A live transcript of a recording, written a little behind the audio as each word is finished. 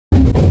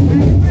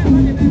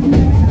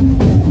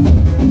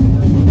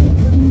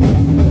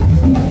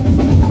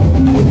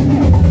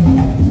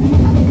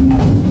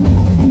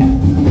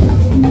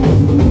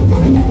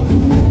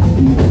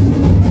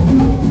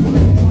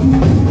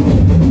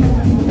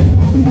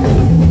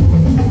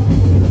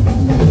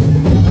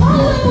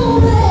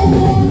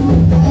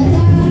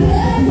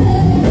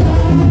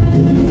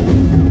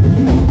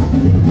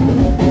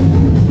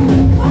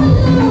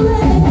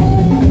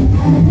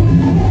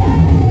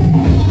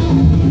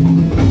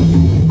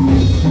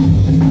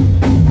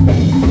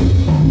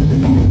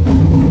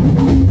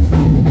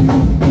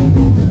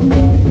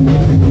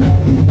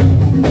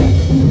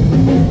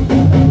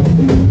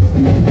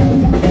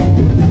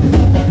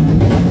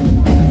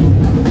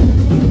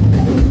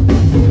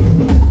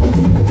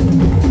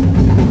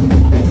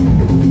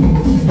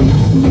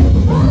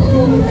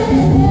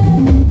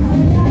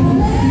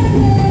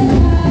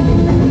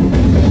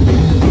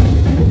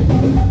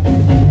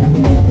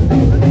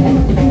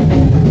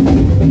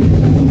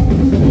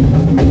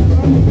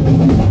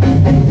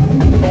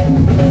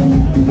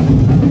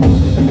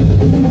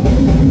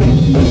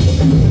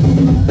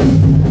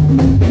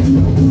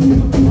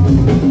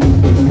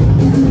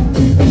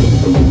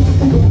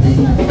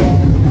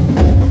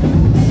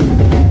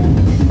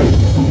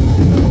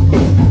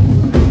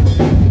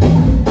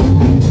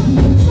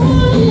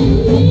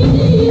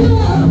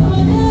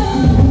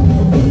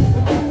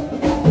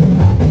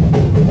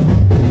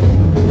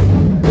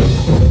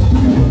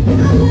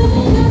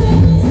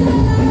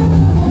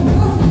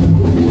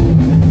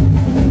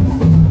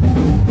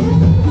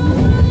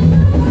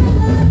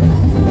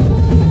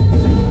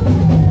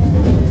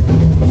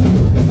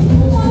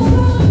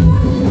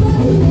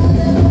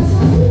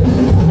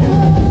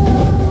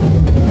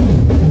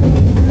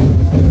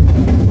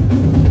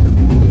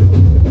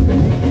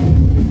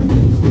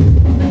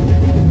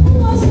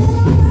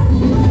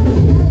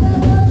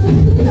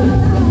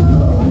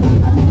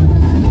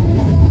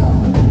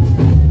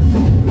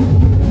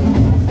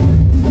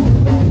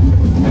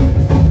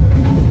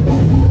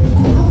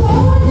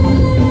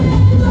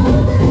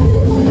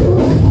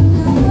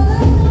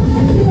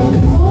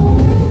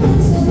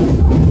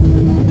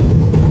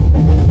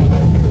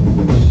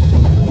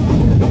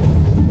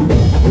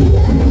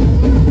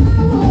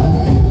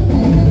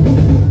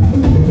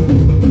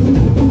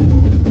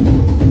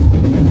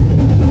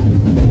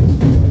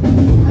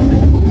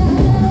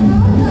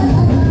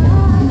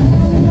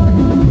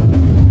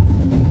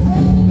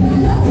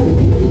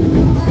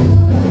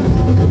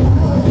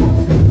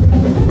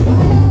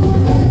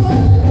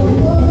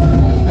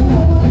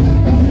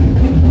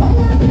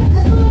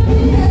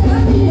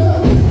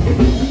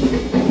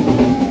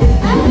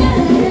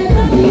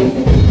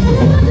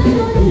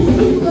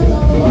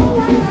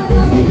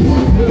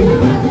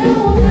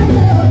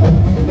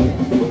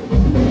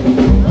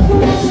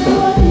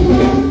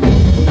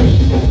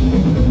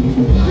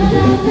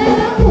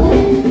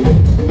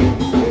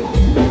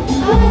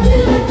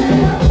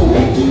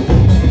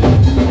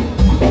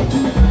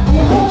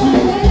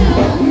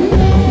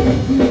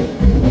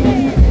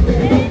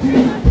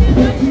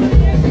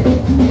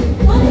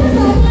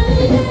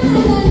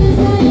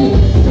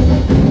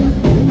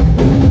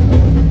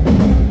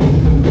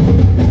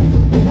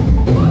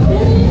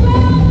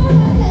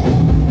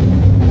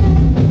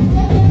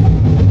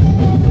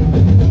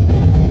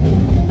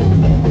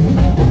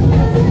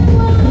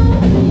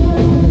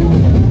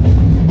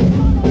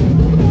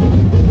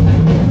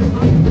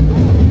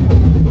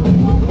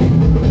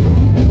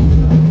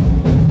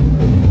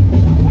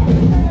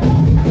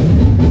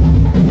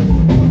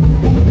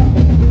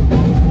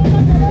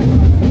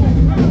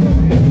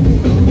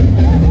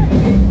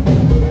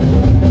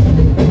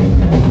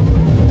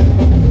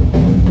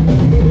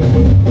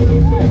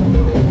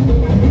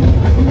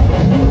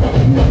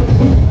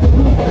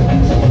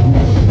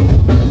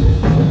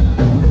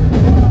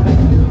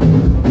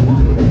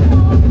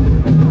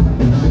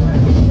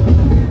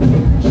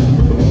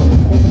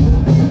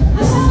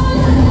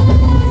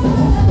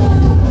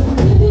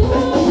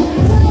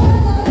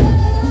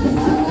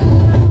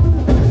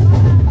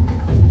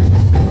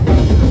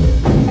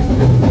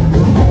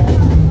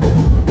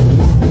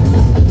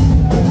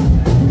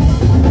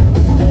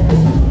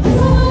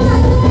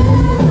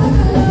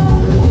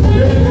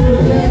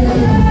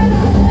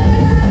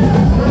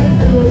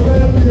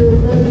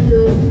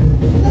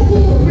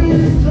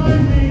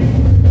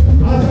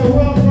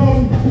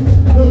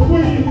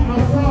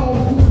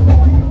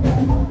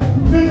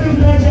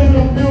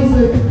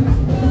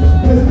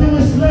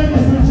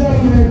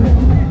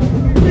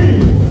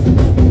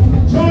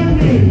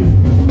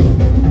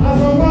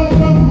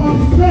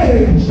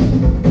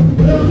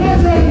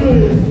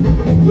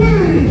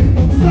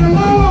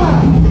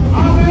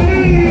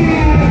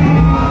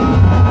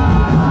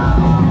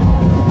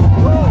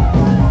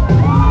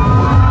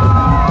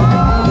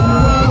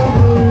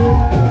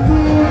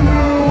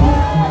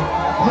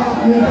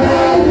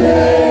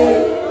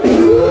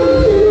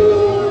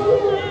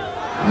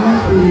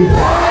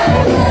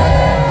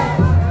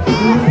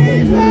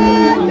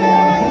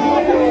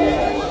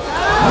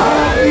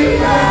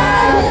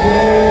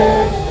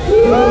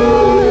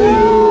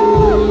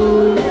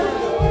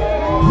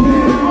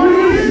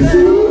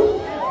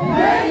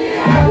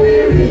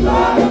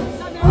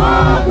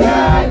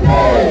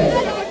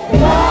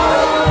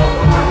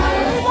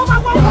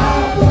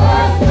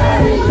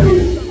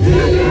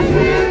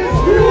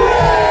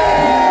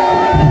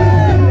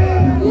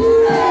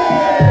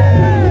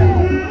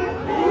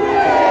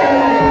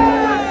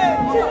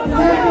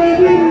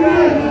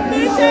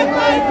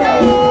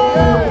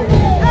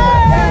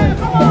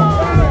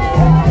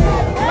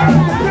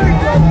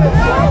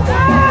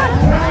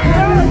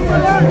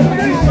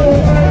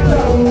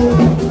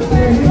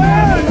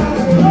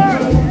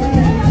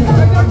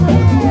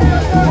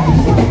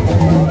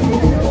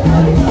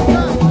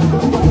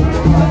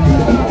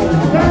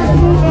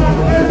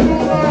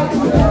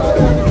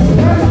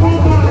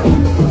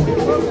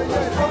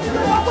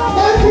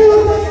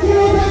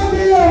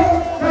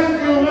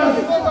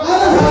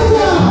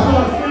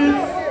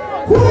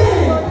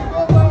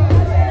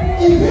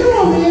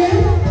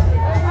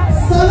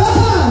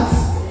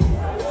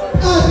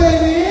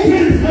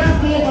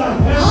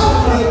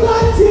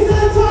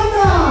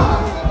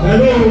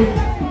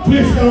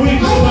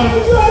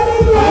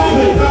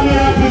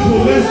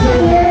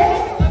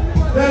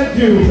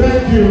you,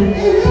 thank you.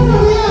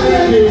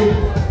 Thank you.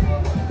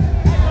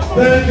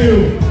 Thank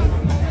you.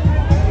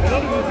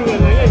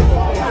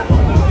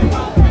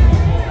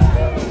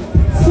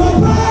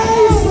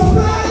 Surprise,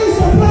 surprise,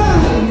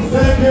 surprise.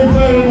 Thank you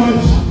very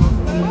much.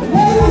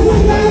 Ladies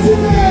and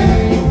gentlemen,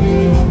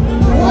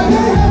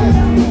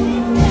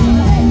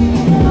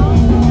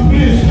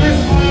 Please, let's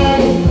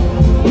smile.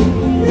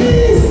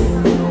 please,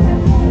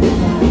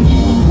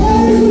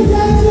 ladies and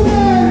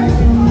gentlemen,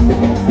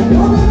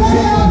 we'll be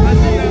very happy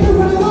to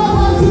welcome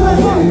you to the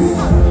seats.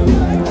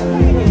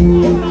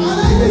 I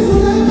like this to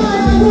them, I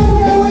don't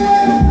know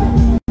where.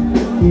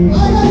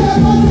 I got the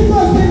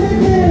hospitals in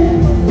the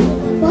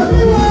but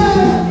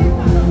beware.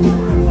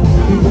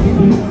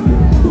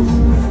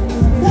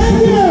 Thank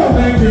you.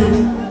 Thank you.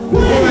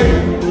 Alright,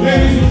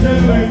 ladies and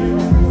gentlemen,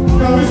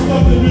 can we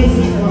stop the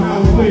music for now,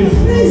 please?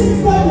 Please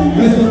stop the Let's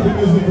music. stop the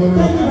music for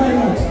Thank you now. very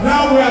much.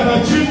 Now we have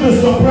achieved the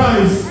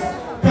surprise.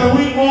 Can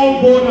we all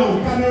go now?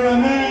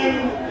 Cameramen,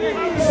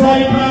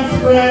 celebrants,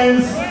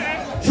 friends,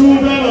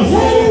 children of Ladies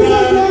and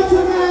children.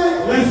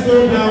 gentlemen, Let's go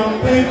down.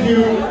 Thank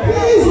you.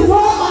 please go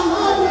and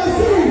have your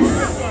seats.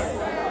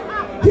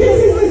 This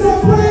is the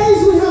surprise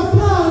we have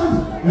planned.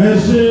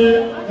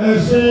 Ẹ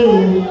ṣé o.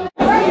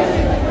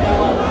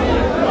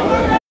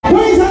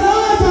 Queen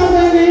Salawa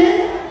Abeni,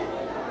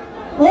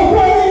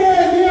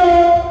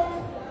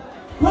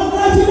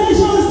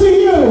 congratulations to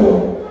you.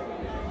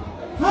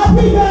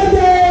 Happy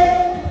birthday.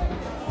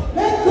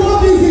 Let's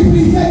go busy,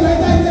 please.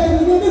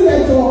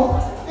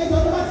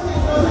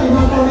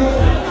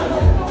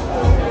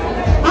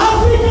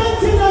 African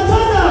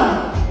Tinatana.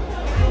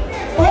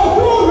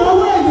 Oku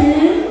Raweni.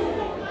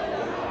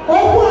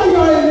 Oku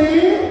Ajayi.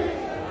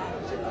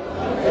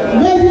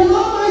 May the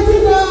Almighty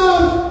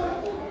God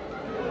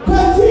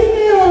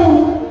continue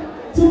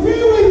to be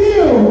with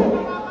you.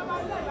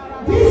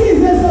 This is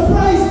a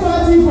surprise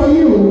party for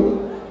you.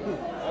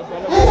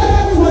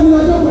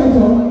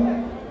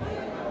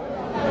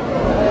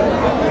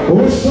 Ó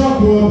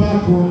ṣọ́ọ̀bù ọba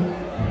kan.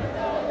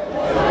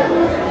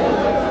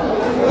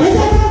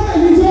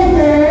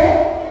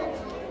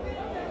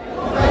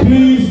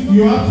 Please,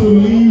 you have to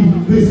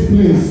leave this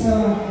place.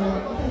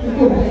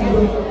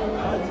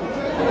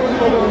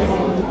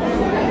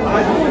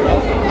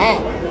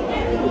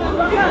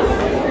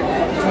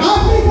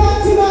 African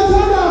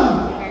Tinatana.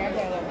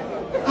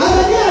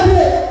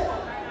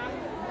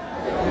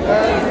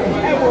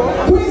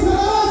 Queen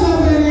Salawa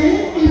Abeni,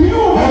 if you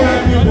All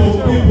right,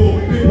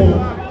 people.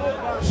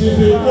 She's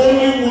the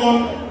only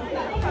one.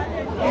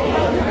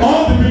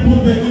 All the people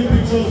taking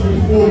pictures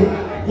with phone,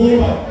 go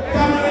back.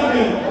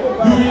 Cameraman,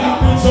 you will have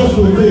pictures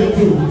to take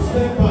too.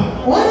 Step back.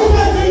 what if I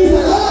Queen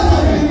Salawa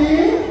Abeni?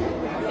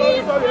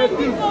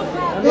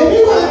 Èmi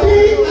wà bí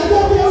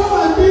Adébíyẹ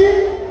wà bí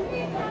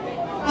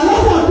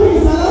alága Queen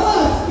Salawa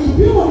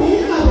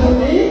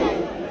Abeni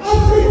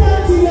African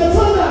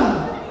Tinatana.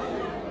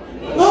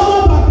 Ọmọ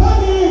bàbá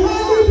mi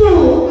Hamidu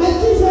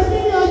Ajíṣẹ́bí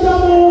ní ọjọ́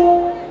mu.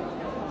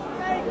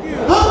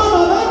 Ọmọ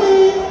bàbá mi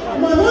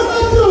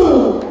Mọ̀nàmọ́tò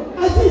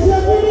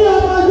Ajíṣẹ́bí ní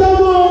ọjọ́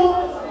mu.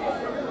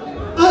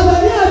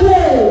 Abeni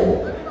Adé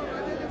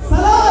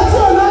Salawa tí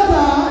ò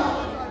lọ́dà.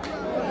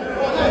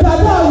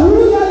 Dàda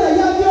òwúrú yálẹ̀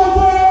yá ní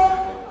ọkọ.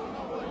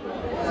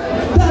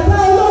 Dàda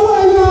olówó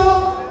ẹyọ.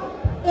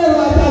 Èrò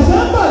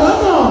àjàṣẹ́ ń bà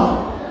lọ́nà.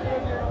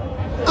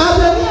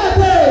 Abeni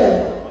Adé.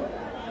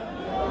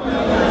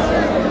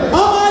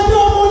 Ọmọ ajé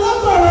ọmọ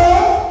lọ́kọ̀rọ̀.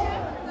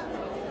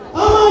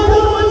 Ọmọ ajé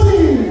ọmọ tì.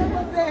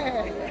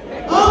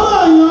 Ọmọ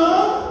Ọ̀yọ́.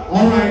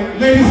 All right,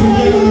 ladies and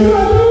gentlemen,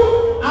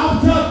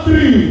 after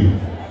 3,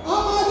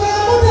 Ọmọ ajé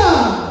Amúdà.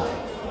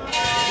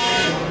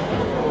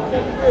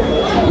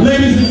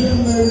 ladies and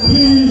gentlemen,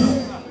 please,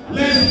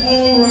 let's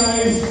all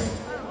rise.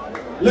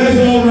 Let's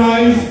all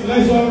rise.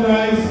 Let's all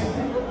rise.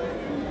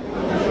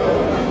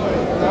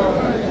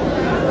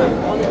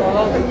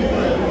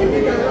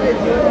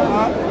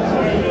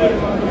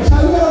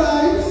 Shall we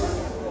arise?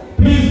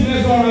 Please,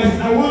 let's all rise.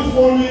 I want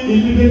only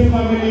immediate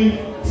family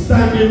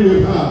standing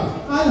with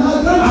her. And her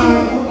And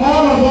grandchildren.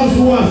 all of us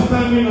who are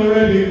standing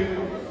already,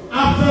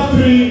 after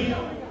 3,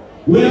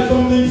 we have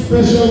something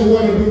special we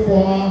want to do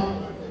for her.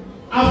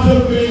 After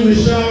 3, we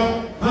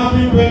shout,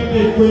 "Happy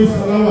birthday, Queen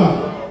Salawa."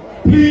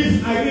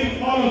 Please, I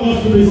need all of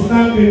us to be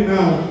standing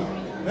now.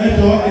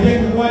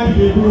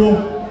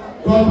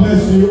 God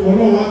bless you.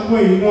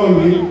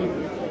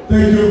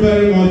 Thank you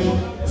very much.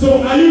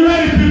 So, are you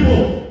ready,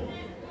 people?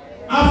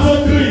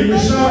 After 3, we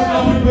shout,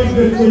 "Happy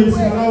birthday, Queen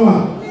Salawa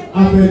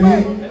Abeni."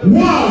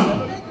 1,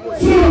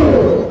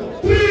 2,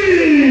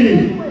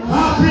 3.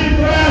 Happy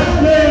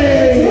birthday!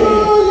 To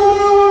you.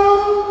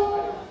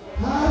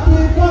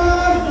 Happy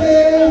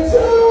birthday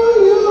to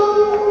you.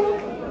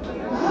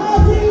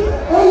 Happy,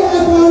 oh yeah,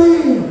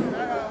 buddy.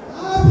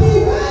 Happy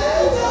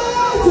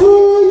birthday to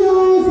you,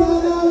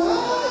 Salawa.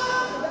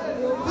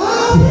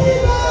 Happy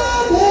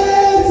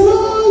birthday to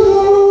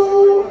you.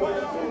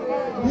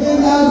 May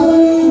the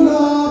good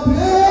Lord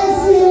bless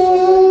you.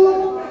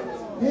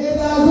 May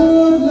the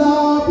good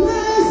Lord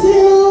bless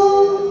you.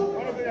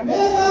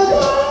 May the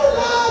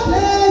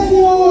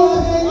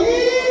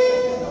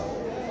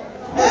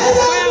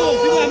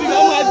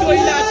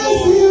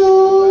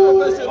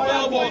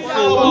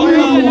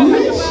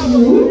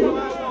you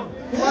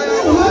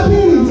many happy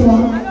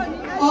returns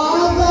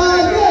of the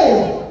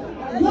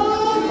day,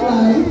 long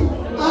life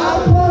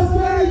and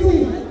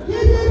prosperity.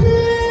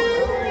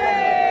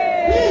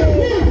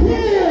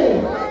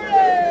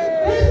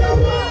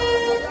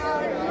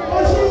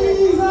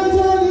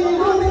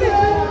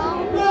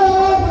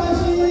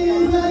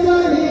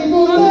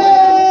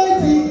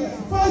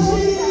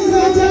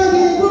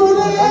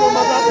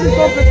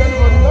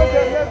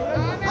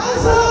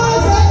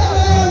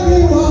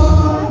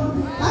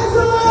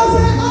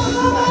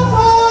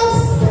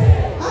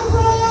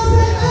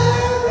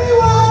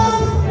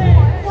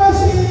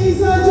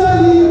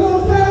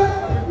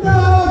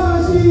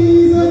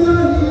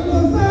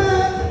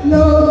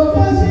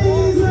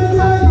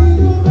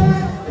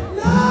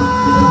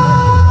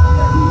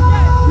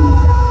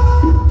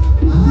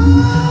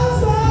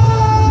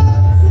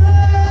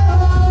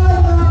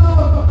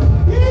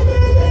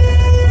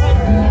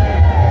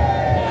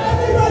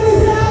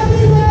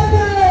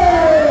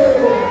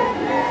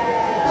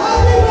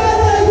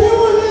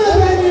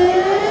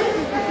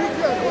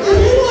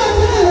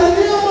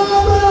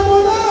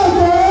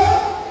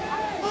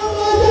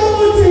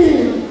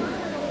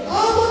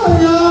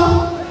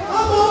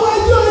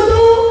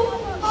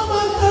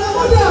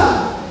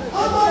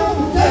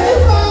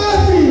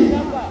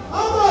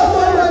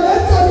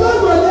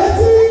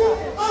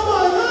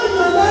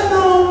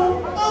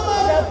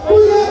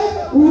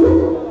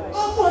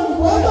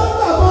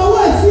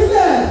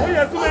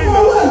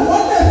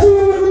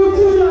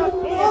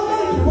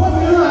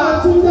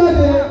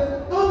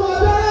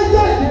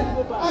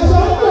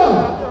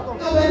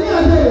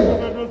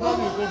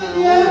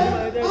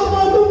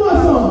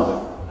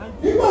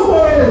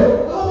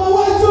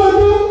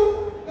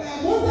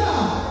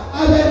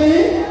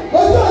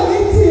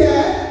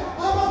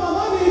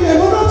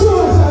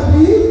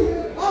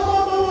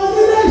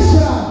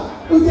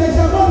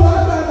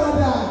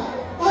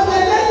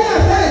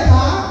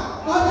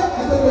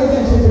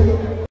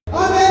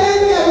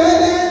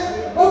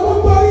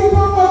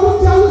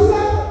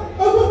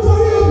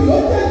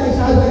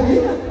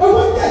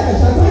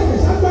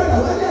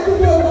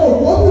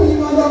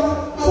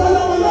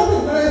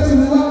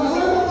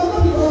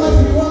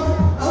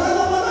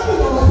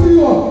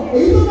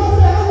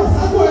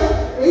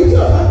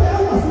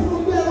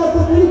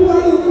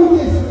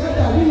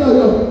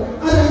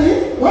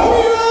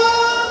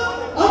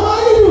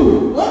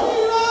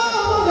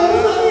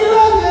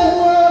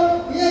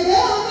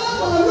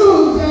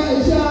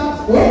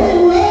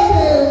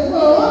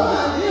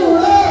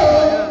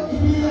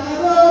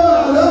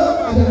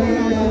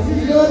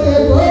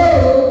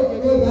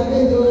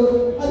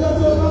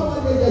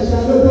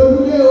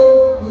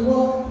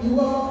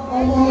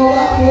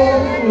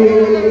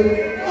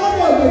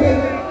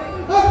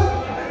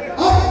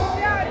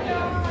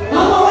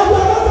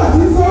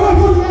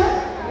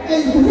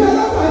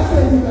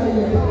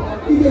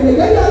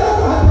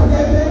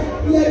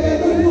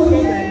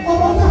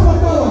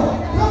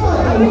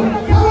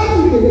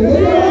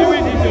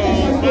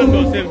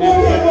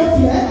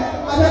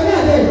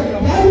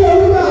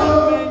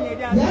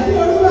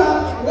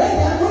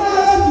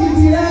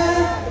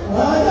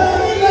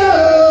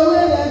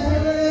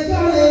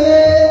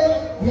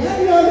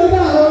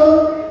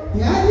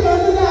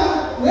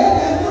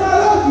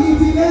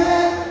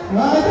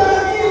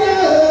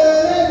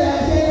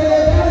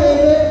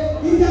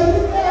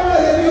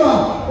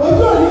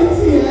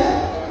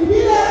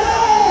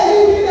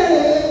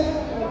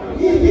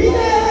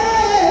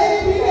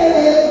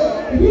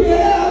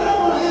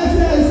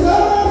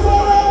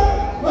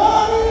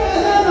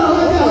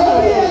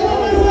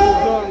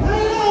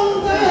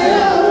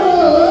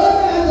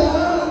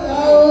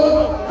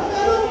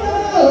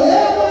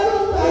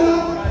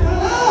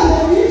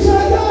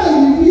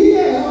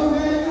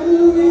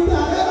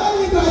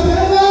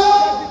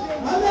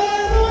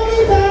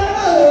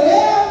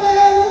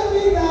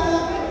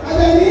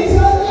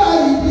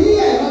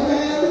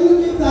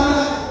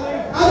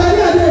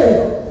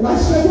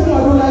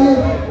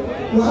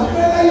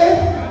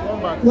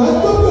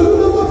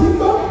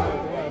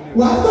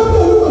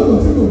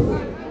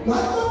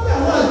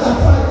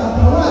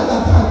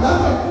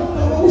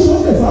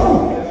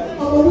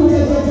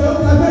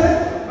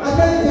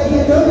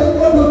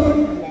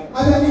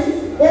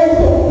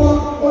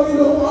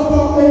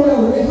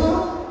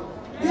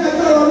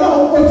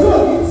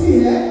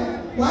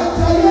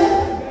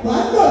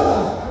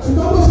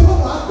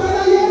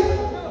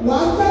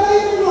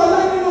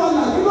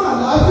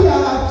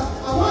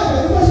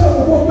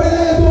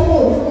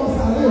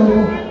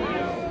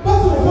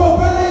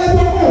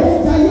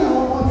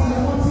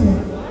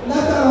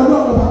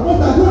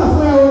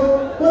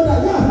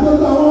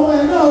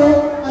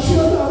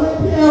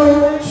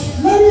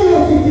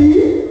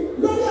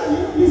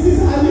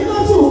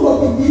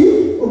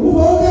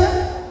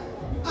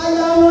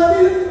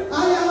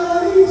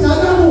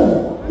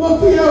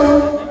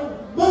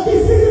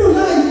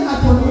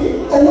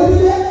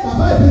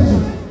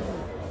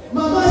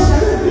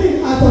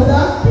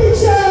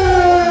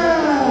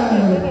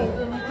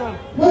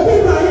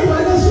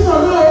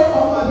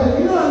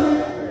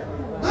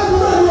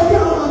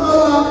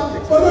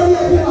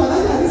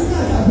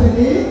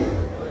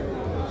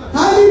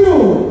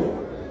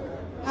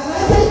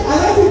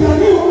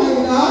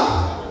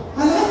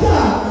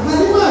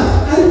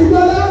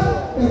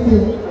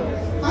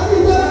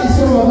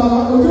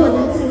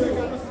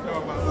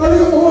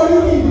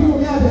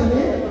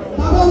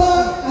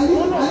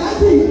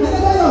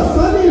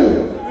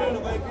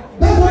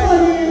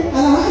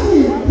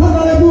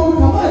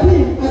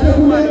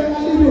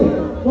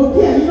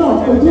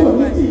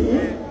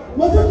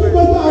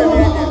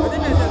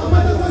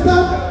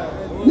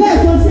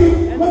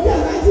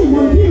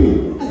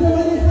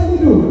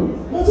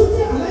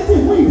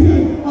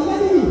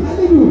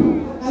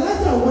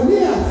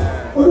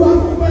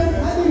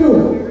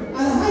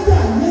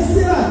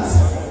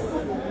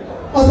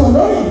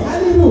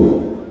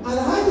 Halidu,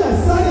 Alhaja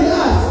Sani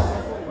Art,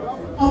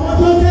 ọmọ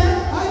tó jẹ́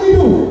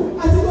Halidu,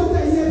 àti gbogbo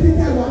ẹ̀yẹ bí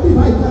kẹwàá bí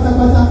báyìí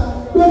pátápátá.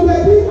 Gbogbo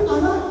ẹbí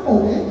ará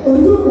ọ̀rẹ́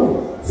olùdókòwò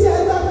tí ẹ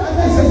bá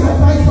fẹ́ ṣe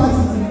surprise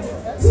party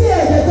tí ẹ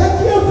jẹ́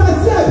kí ó ká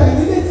sí ẹ̀bẹ̀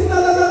nílé tí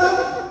lálálálá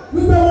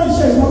wípé wọ́n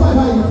ṣe ìjọba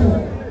báyìí fún.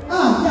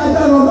 Kí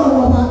agbára Ọlọ́run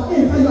ọba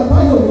nǹkan yọ̀bá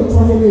yóò lè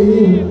tán nínú èyí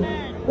o.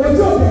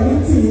 Ojú obìnrin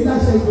tì í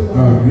láṣẹ ìjọba.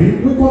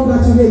 We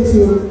congratulate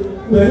you.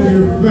 Thank you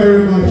very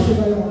much.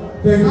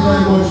 Thank you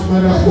very much,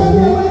 Madam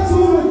Kofo.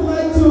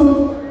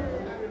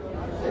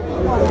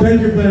 Thank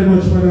you very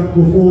much, Madam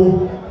Kofo.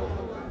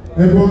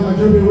 Everyone, I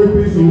just been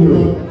waiting so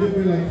long. Give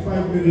me like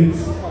 5 minutes.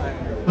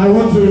 I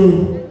want to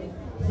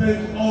thank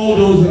all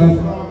those that have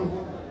come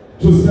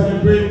to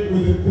celebrate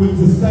with the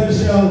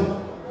quintessential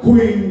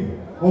queen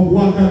of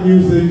waka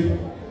music.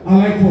 I'd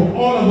like for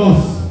all of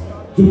us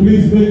to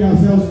please make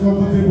ourselves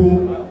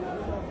comfortable.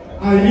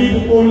 I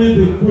need only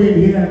the queen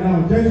here now.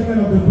 Gentlemen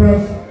of the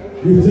press,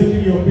 you've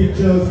taken your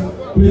pictures.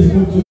 Please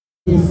move to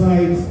the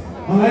sides.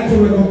 I'd like to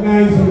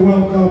recognize and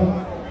welcome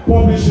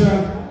publisher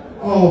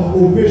of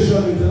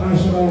Ovation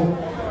International,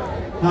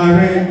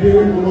 Ajayi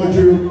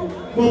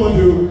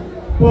Momodu,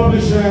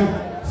 publisher,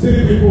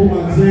 City People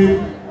Magazine,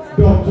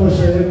 Dr.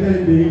 Shina.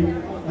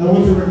 I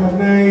want to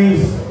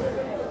recognize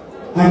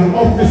an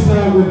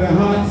officer with the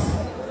heart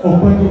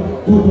of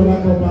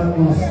Total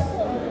Partners,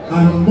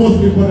 and most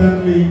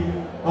importantly,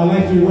 I'd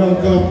like to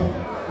welcome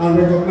and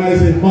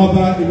recognize a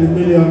mother in a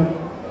million,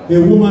 a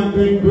woman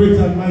doing great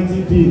and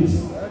mighty deeds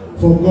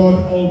for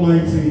God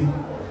Almighty,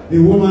 a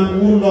woman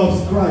who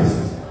loves Christ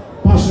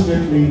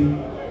passionately,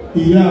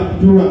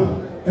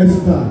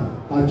 Esther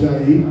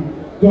Ajayi.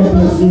 God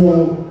bless you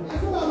all.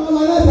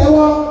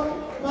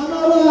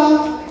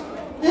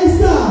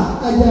 Esther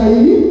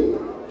Ajayi,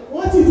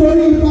 wọ́n ti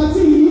torí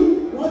pàtí yìí,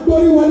 wọ́n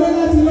gbórí wọlé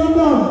láti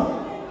London.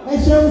 Ẹ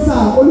ṣeun sà,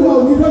 Olúwa ò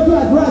ní dójú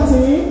àdúrà tí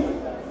yín.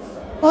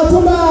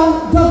 Ọ̀túnba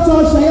Dr.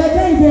 Shina,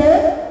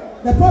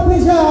 the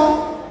publisher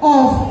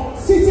of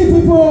City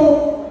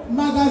People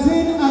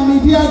Magazine and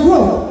Media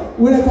Group,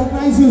 we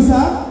recognize you,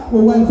 sir. We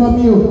welcome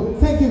you.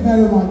 Thank you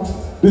very much.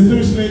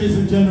 Distinguished ladies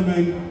and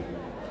gentlemen,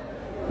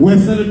 we're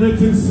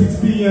celebrating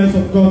 60 years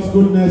of God's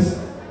goodness,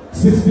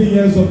 60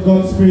 years of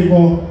God's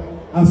favor,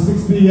 and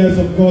 60 years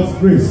of God's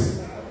grace.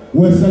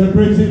 We're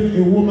celebrating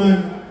a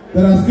woman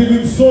that has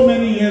given so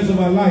many years of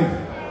her life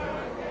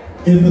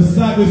in the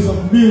service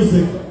of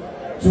music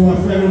to her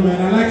fellow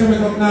men. I'd like to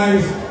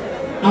recognize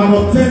an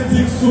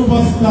authentic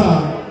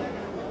superstar,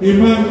 a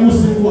man who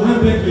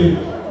single-handedly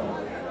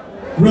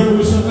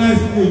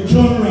revolutionized a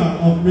genre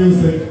of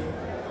music.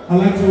 I'd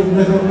like to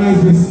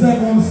recognize the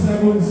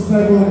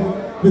 777,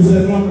 this is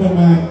a number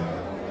man.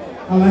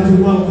 I'd like to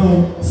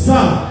welcome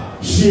Sir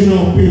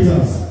Shina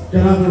Peters.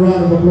 Can I have a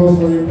round of applause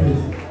for you,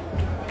 please?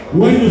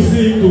 When you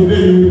see him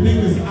today, you will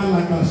think it's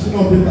like a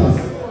Shina Peters.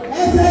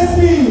 SSP!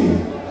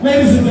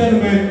 Ladies and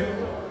gentlemen,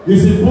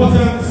 it's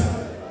important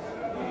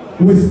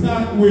we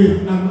start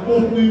with an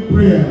opening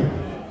prayer.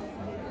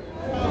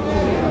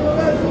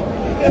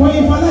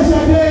 Queen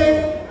Falashade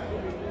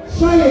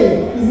Shoye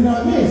is in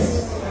our midst.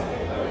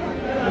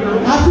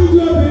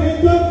 Àfijọ́ obìnrin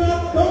tó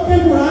ké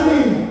Kùránì,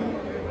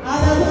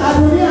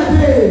 Adoni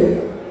Ade.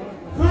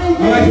 I'd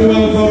like to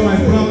welcome my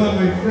brother,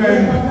 my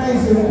friend,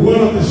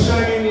 one of the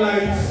shining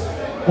lights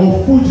of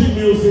Fuji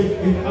music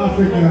in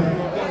Africa,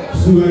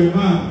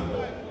 Suleiman.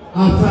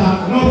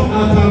 Not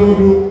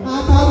Atarodo,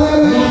 not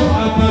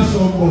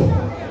Atashombo,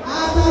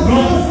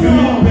 not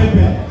green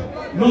pepper,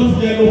 not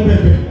yellow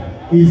pepper.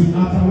 Is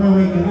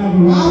Atawewe and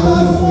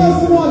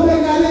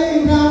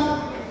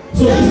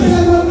so this is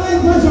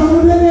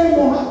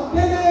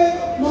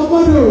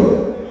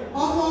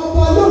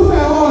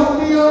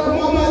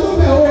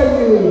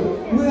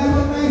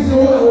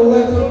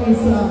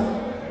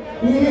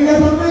we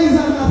recognize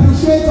and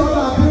appreciate all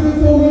our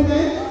beautiful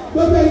women.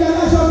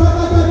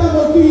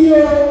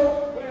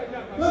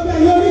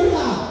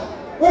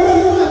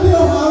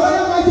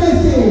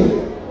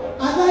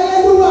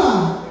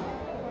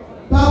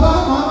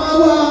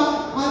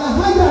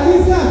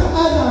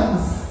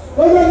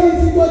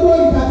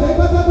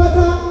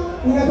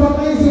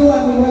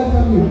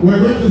 We're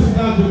going to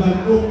start with an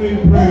opening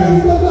prayer.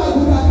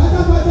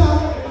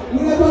 We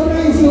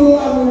recognize you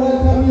and we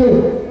welcome you.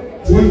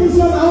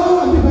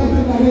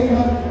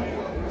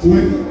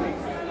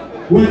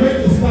 We're going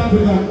to start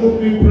with an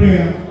opening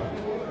prayer.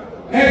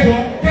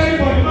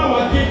 Anybody know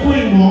what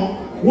Queen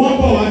one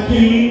power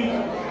king?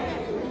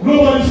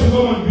 Nobody should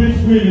come and greet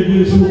Queen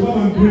again. She will come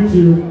and greet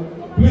you.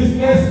 Please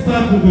let's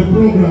start with the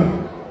program.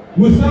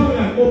 We'll start with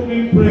an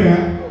opening prayer,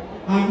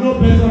 and no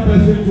better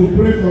person to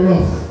pray for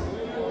us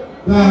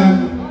than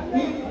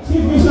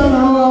Chief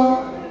Missioner.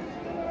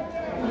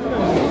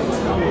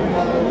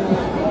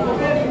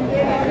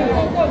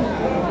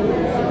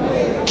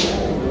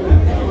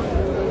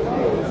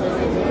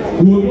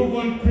 We will do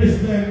one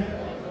Christian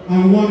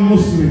and one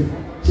Muslim.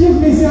 Chief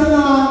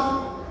Missioner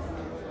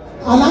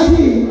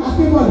Ajayi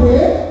Akínbọ̀dé,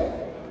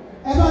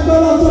 ẹ bá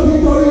dọ́là tó fi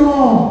torí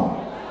wọn.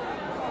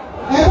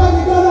 Ẹ bá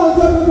mi dọ́là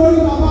tó fi torí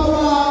bàbá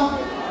wa.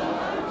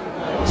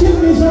 Chief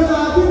Missioner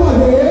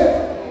Akínbọ̀dé,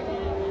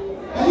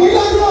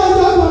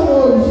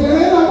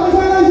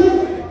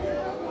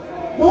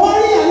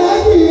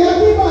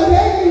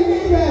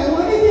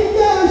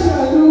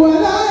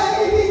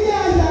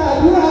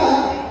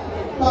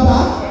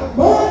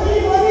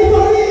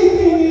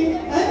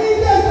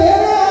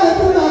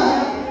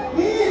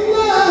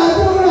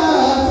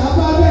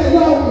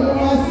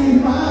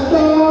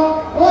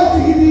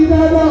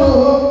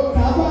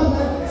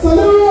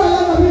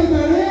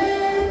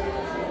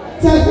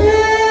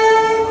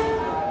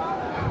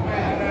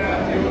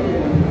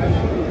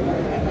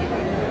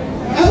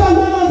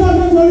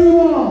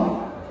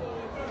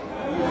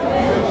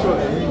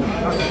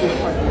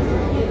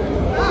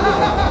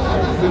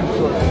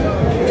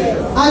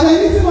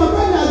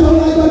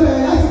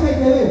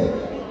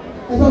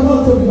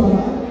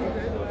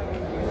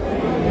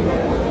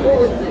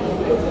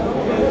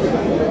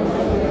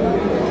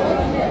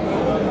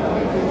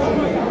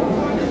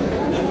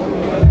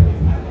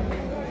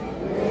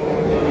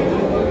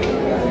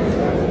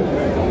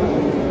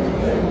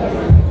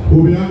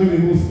 We'll be having a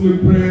Muslim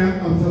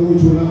prayer, after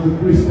which we'll have the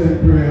Christian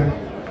prayer.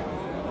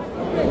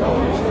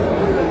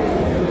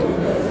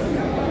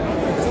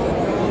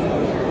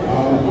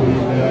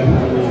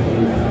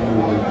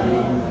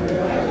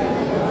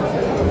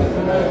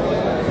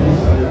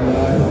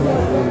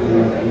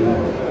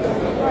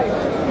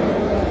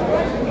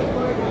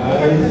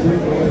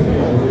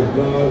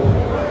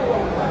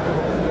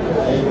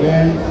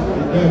 Against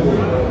the devil.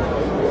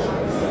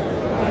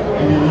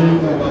 In the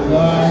name of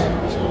Allah,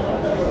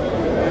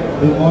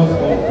 the most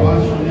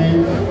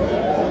compassionate,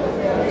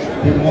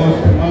 the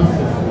most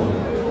merciful.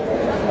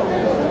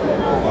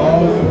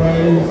 All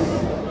praise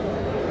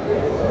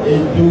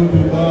is due to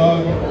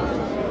God,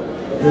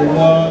 the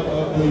Lord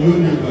of the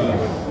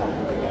universe,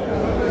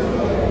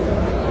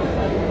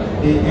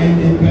 the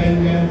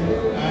independent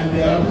and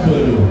the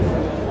absolute,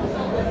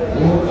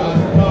 who has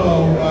power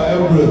over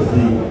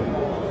everything.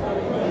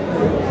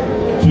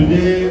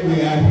 Today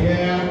we are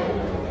here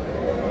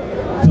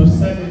to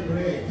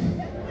celebrate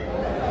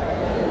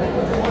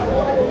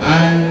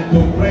and to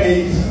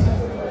praise,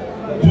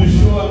 to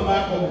show a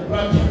mark of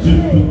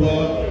gratitude to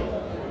God,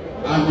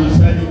 and to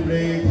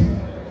celebrate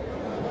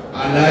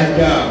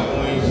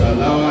Ajayi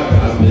Salawa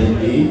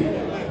Abeni,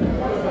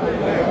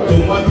 to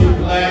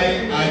multiply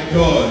our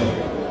joy,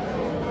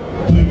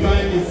 to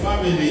join the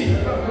family,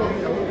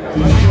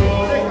 to show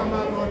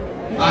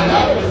an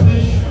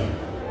appreciation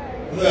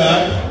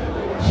that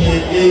she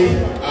is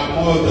a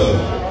mother.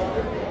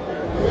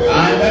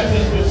 And that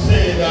is to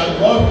say that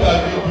what we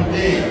are doing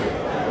today,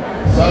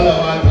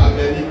 Salawa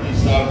Abeni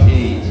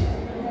 60th.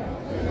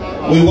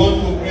 We want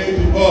to pray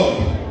to God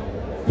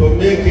to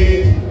make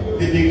it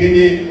the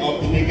beginning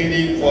of the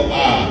beginning for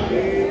her.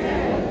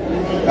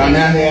 Can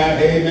I hear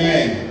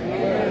amen?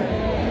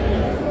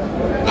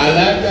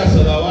 Ajayi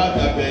Salawa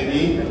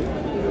Abeni,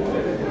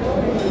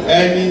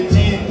 ẹni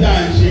tí tá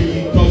à ń ṣe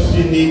yìí tọ́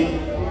sí ni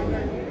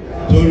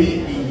torí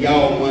ìyá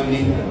ọmọ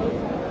ni,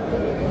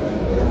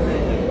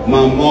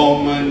 màmá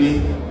ọmọ ni,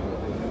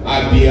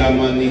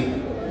 abiyamọ ni,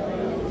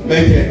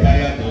 mẹ́tẹ̀ẹ̀ta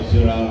yàtọ̀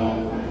síra wọn.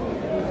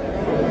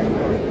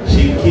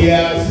 She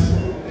cares,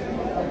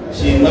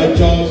 she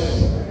nurtures,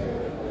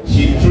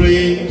 she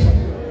trained,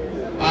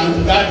 and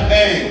to that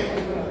end,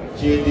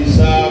 she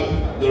deserves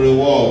the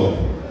reward.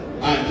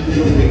 And this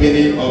is the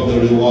beginning of the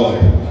reward.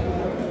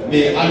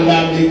 May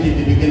Allah make it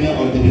the beginning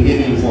of the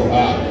beginning for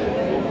her.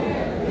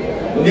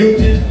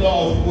 Newton's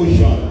law of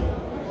motion.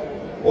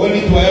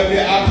 Only to every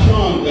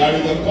action there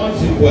is a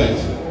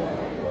consequence.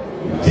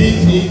 This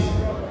is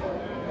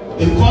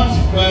the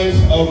consequence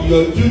of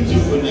your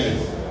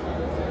dutifulness,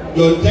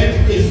 your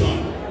dedication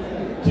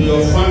to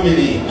your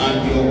family and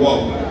your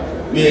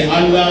work. May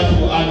Allah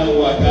subhanahu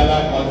wa ta'ala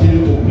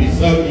continue to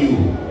preserve you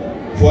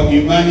for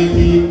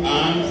humanity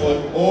and for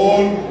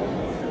all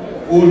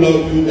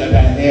of you that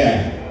are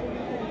here.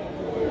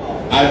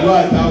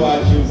 Àdúrà táwa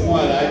ṣe fún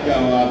Alájà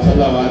wa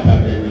Salawa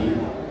Abeni,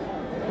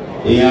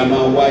 èèyàn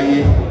máa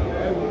wáyé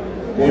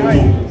ó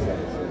dùn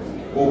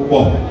ó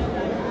pọ̀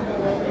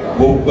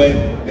ó pẹ́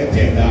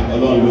ẹ̀tẹ̀ẹ̀ta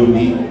Ọlọ́run ló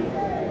ní.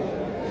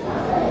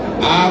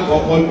 A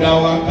kọ́kọ́ dá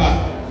wákà,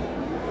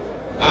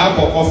 a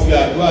kọ́kọ́ fi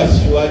àdúrà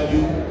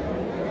síwájú,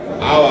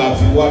 a wà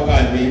fi wákà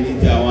lé ní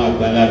ti àwọn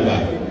àgbàlagbà.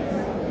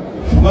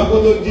 Ṣùgbọ́n kó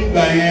tó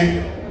dìgbà yẹn,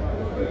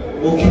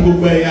 mo kí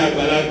gbogbo ẹ̀yin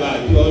àgbàlagbà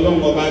tí Ọlọ́run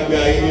ọba gbé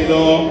ayé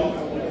lọ́wọ́.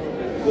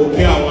 Mo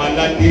kí àwọn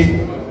aládé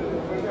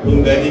tó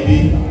ń bẹ níbí,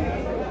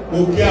 mo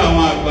kí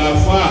àwọn àgbà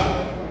àfáà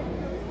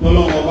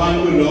tọ́lọ́wọ́ bá ń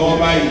lò lọ́wọ́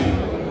báyìí,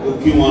 mo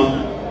kí wọn.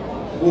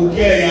 Mo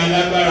kí ẹ̀yin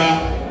alágbára,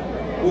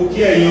 mo kí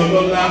ẹ̀yin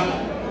ọlọ́lá,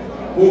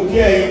 mo kí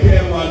ẹ̀yin tẹ́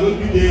wà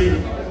lójúde,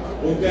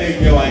 mo kí ẹ̀yin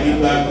tẹ́ wà ní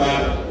gbangba.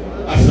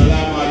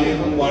 Assalamu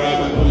alaikum wa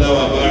rahmatullahi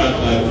wa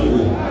barakatuh.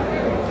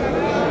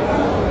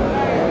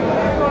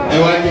 Ẹ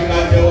wá jẹ́ ká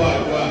tẹ́wọ́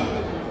àdúrà.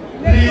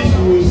 Please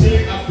you will say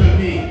after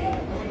me.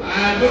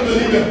 I'm going to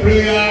lead a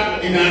prayer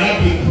in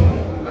Arabic.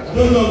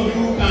 Those of you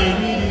who can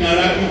read in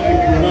Arabic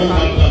will pronounce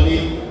after me.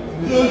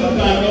 Those who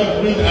cannot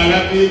read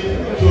Arabic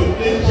should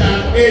please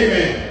chant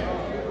Amen.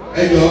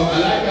 Ẹjọ́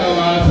Alájà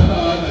wa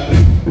Salawa Abeni.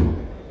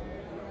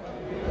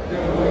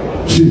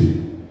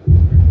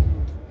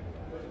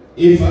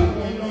 Ìfà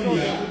inú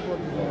ìyá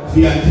fi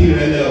àti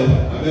rẹ̀ lẹ̀ o,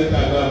 abẹ́ka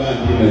bá bá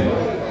di rẹ̀.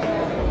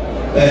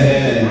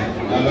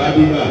 Bàbá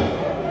bíbà,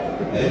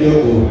 ẹjọ́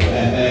kò.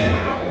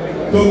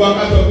 Tó bá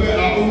ká sọ pé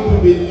a'udhu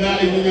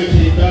billahi minash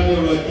shaitani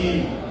rajim.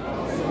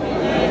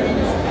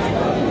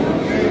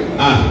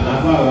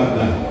 Àfa wa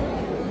gbà,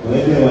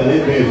 ọ̀rẹ́dẹ̀ wà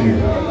lẹ́gbẹ̀ẹ́ mi.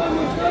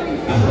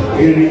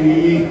 Eré ni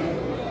yí.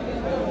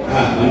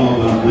 Àwọn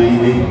ọmọ àmọ́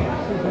ilé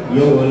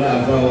yóò wọlé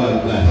àfa wa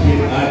gbà ṣé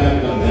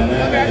Ádámù Abdalá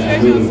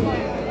Àdàlórí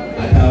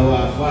àtàwọn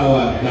àfa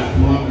wa gbà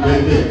wọn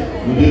bẹ́ẹ̀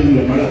lórí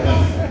ìlúmọ̀lọ́kà.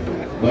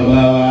 Bàbá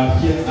wa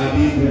ṣé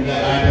Abíbùdá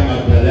Ádámù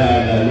Abdalá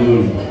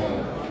Àdàlórí.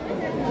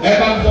 Ẹ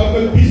bá sọ pé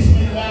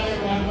Bismillahir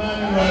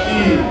Rahmanir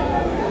Rahim.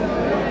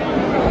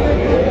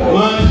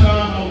 Masha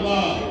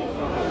Allah.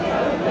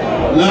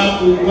 La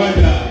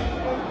quwwata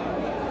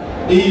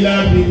illa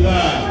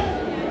billah.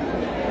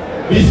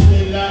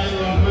 Bismillahir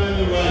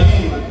Rahmanir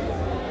Rahim.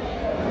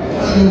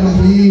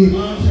 الرحيم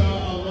ما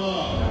شاء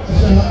الله. ما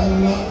شاء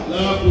الله.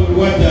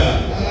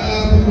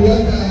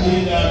 quwwata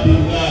illa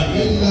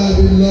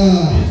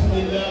billah.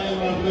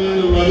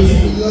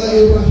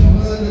 Bismillahir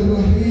rahmanir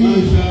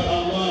rahim.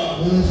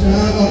 Masha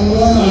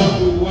Allah.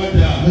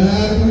 La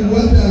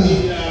quwwata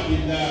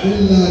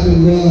illa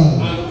billah.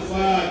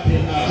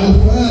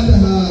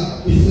 Al-Fatiha.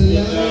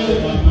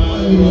 Bismillahir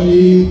rahmanir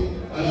rahim.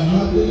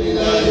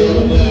 Alhamdulillahi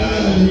rabbil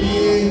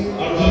alamin.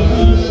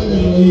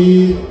 Ar-Rahmanir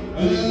rahim.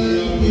 Maliki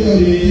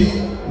yawmiddin.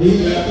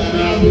 Iyyaka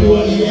na'budu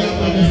wa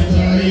iyyaka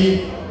nasta'in.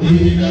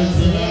 Ihdinas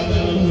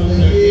siratal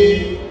mustaqim.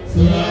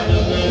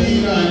 Siratal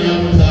ladzina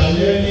an'amta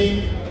 'alaihim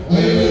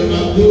ghairil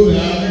maghdubi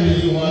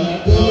 'alaihim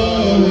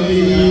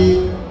waladdallin.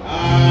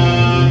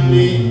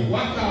 Àmín.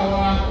 Wákà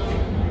wa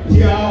tí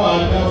a wà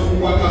dá fún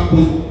wákà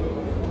pé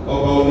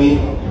ọba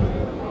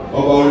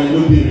orin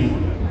lóbìnrin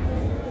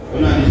ó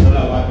náà ní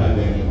Salawa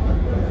Abeni.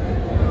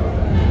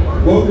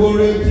 Gbogbo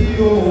rẹ̀ tí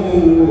ó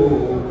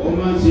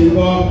máa ń ṣe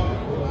bọ́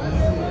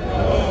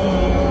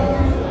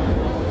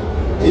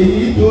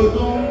èyí tó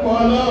tún ń kọ́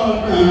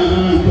lọ́nà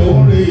tó ń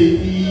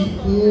retí.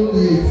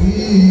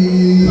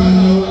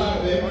 Salawa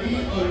Abeni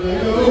ọ̀nà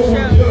yóò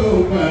fún tí ó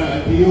gbà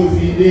tí ó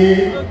fi dé.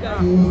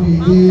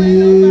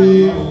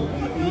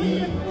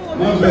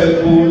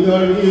 Mọ̀fẹ́kùn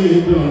yọrí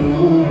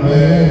ìdùnnú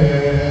rẹ̀.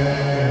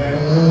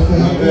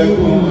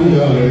 Mọ̀fẹ́kùn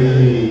yọrí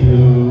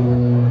ìdùnnú.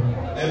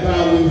 Ẹ bá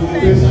wí fún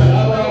pé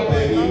Salawa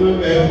Abeni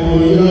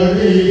mọ̀fẹ́kùn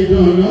yọrí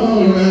ìdùnnú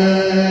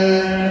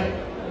rẹ̀.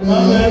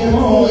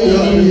 Mọ̀fẹ́kùn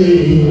yọrí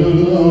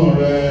ìdùnnú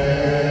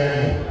rẹ̀.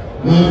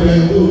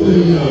 Mọ̀fẹ́kùn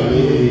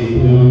yọrí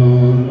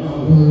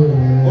ìdùnnú.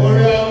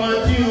 Orí ọmọ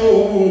tí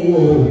òun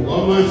wò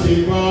ọmọ ṣe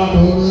bá.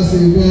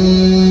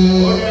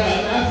 Orí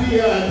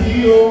àlàáfíà tí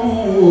òun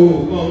wò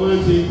ọmọ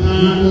ṣe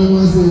tán.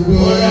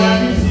 Orí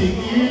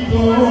àdìsíkì tó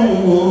òun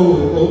wò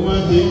ọmọ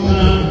ṣe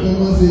tán.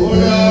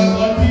 Orí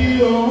ọkọ tí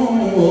òun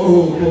wò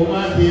ọmọ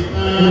ṣe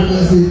tán.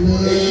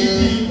 Èyí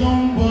tí tó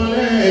ń bọ̀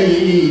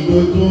lẹ́yìn tó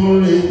tún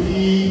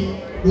retí.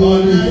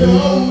 Ọ̀nà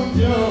yòówù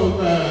tí ó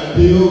gbà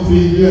tí ó fi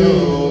dé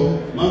o.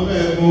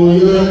 Mọ̀fẹ́kùn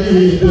yọrí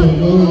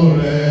ìdùnnú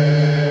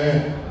rẹ̀.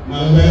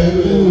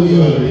 Mọ̀fẹ́kùn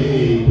yọrí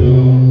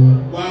ìdùnnú.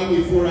 Wá wí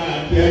fúnra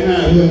àtẹ náà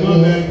pé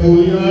mọ̀fẹ́kùn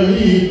yọrí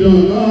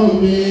ìdùnnú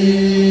mi.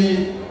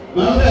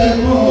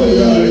 Mọ̀fẹ́kùn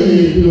yọrí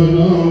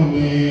ìdùnnú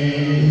mi.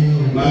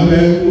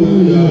 Mọ̀fẹ́kùn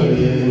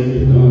yọrí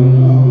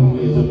ìdùnnú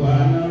mi.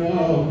 Subhana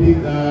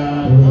rabbika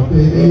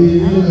rabbil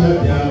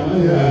izzati amma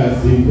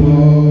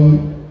yasifun.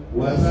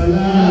 Wa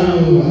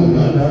salamun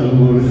alal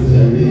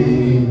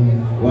mursalin.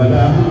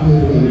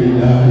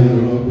 Walhamdulillahi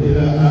rabbil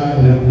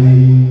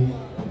alamin.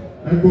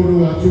 Ẹgbọ́n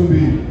wa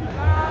tóbi.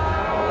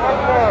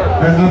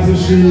 Ẹ á ti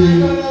ṣe.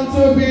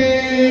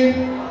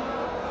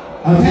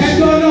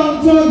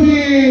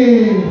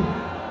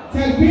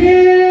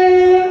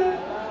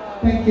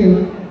 Thank you.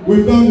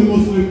 We've done the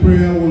Muslim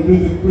prayer, we'll do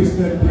the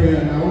Christian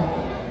prayer now.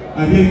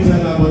 I didn't tell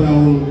her, but I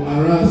will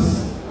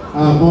harass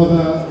our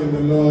mother in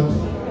the Lord,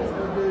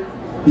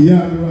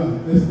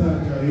 Esther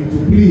Ajayi, to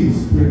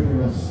please pray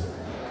for us.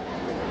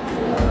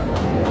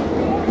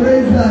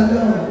 Praise the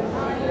Lord.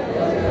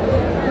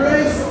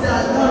 Praise the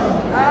Lord.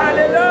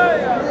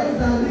 Hallelujah. Praise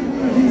the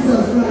living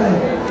Jesus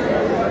Christ.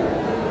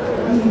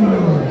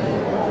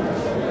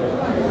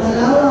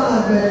 Salawa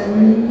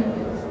Abeni.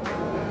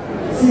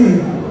 See,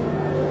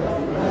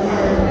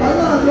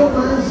 Ọlọ́run ló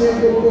máa ń ṣe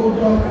gbogbo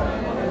nǹkan.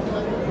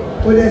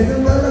 Kò lè sí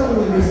Ọlọ́run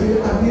ò lè ṣe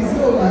àbí tí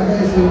ò bá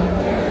fẹ́ ṣe.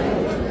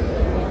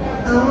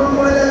 Àwọn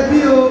mọ̀lẹ́bí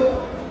o,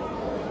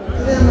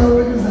 ilé máa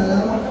wojú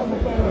Salawa.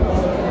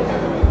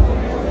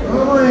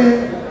 Ọmọ yẹn,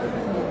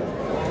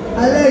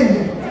 alẹ́ yìí,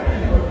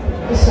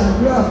 ó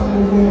ṣàdúrà fún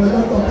gbogbo wọn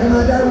lọ́tọ̀. Ẹ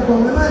máa dárúkọ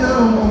wọn, ẹ má náà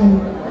ọmọ wọn.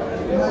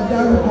 Ẹ máa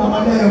dárúkọ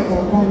wọn lẹ́yìn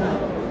kọ̀ọ̀kan.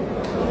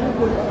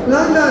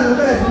 London ló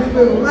bẹ̀rẹ̀ sí ní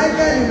pé o,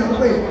 Michael náà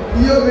pé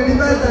iye obìnrin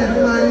bẹ́ẹ̀ sàn sí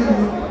máa rí mi.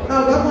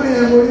 Àwọn ọkùnrin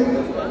yẹn mo rí mi.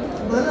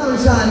 Màá náà ń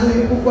ṣàánú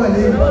púpọ̀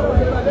lẹ́yìn.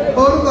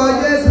 Orúkọ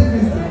Jésù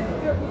Kristi.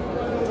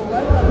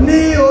 Ní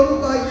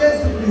orúkọ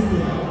Jésù Kristi.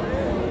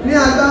 Ní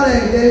agbára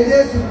ẹ̀jẹ̀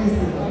Jésù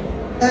Kristi.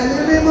 Ẹ̀mí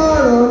mímọ́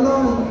ọ̀rọ̀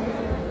Ọlọ́run.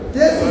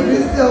 Jésù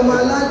Kristi ọmọ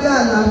aládé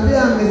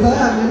àlàáfíà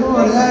mẹ́sáyà mímọ́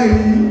ọ̀rẹ́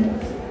àìrí.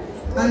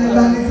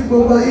 Anibani tí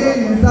gbogbo ayé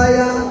yìí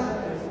sáyá.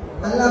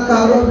 Alápá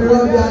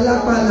rọ́bìrọ́bì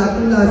alápá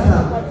làkúlàsà.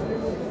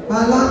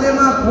 Alámé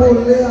máa kó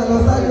lé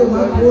alọ́sájò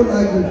máa kó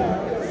lájò.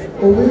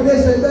 Òwú ilé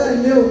ṣe bẹ́ẹ̀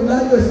ní òwú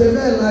lájò ṣe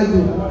bẹ́ẹ̀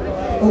lájò.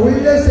 Òwú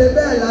ilé ṣe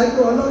bẹ́ẹ̀ lájò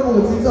Ọlọ́run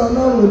òtítọ́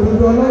Ọlọ́run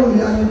òdodo Ọlọ́run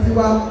ìyanu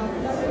tiwa.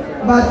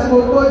 Ọba tí mo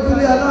gbójú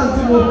lé Ọlọ́run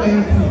tí mo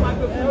fẹ̀yìntì.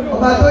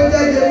 Ọba tó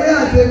jẹ́ ewé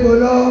àtegbò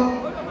lọ.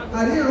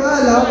 Àríran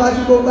àlà ọba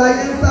tí gbogbo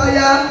ayé ń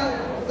sáyá.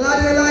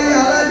 Ládé láyé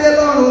aládé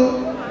lọ́run.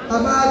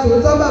 Bàbá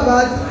tòótọ́ bàbá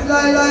títí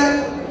láéláé.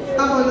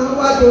 Amọ̀nà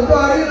wa tòótọ́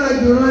aríran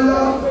ìdùnrán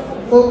lọ.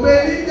 Òpè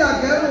níjà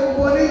kẹ́rù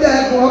oko níjà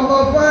ẹ̀kọ́ ọkọ̀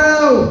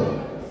Fáráò.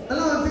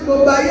 Ọlọ́run tí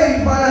gbogbo ayé yìí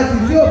farasì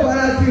tí ò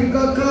farasì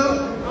nǹkan kan.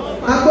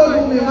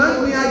 Agbógun mi máa ń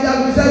pin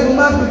ajagun ṣẹ́gun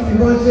má fi tì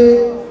wọ́n ṣe.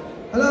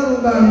 Ọlọ́run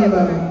bá mi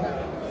bàbá.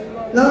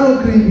 Lọ́run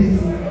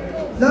kìrìbìtì.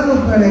 Lọ́run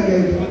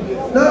fẹ̀rẹ̀gẹ̀dẹ̀.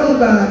 Lọ́run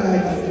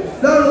bàràkàjì.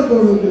 Lọ́run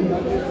kòròdò.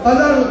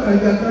 Ọlọ́run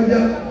kànjàkànjà.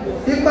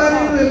 Ipá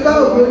nínú ipá,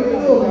 ògo nínú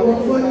ògo,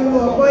 ọgbọ́n nínú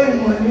ọgbọ́n,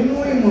 ìmọ̀ nínú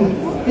ìmọ̀.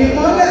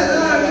 Ìmọ́lẹ̀ náà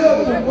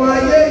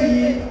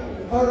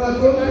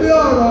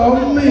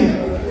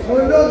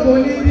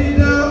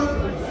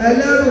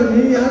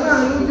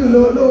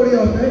jùlọ lórí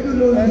ọ̀fẹ́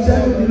jùlọ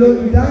olùṣẹ́gun jùlọ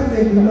olùdáǹdè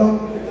jùlọ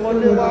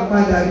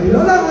olùràpadà jùlọ.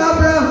 Ọlọ́run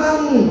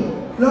Ábúráhámù,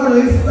 Ọlọ́run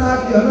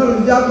Ísáàkì, Ọlọ́run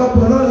Jákọ́bù,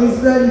 Ọlọ́run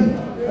Ísírẹ́lì,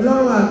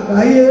 Ọlọ́run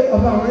àgbáyé,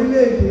 ọba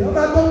orílẹ̀-èdè,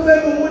 ọba tó ń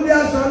gbénu Múdí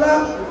Aṣọlá,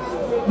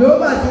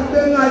 Jèhófà tí ń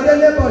gbénu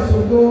Adélébọ̀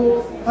Ṣògo,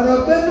 ọ̀rọ̀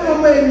gbénu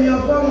ọmọ ènìyàn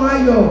fọ́mọ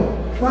ayọ̀,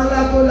 fọ́nlá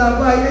tó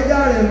labọ́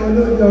ayéjáre mọ́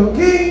lójọ,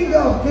 King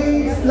of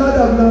Kings, Lord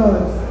of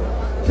Lords,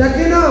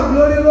 Shekinah of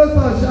Glory, Rose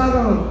of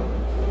Sharon,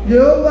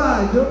 Jehovah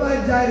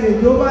Jireh,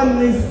 Jehovah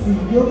Nissi,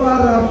 Jehovah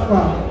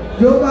Rapha,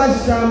 Jehovah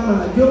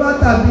Shammah, Jehovah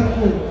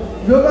Tabiku,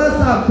 Jehovah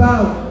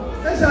Sabaoth,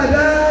 El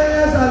Shaddai,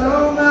 El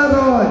Shalom,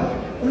 God,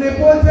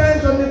 omnipotent,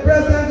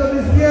 omnipresent,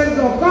 omniscient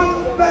God,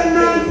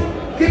 covenant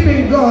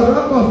keeping God,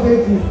 Rock of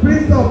Ages,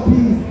 Prince of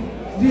Peace,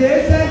 the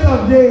Ancient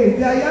of Days,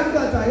 the I am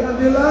that I am,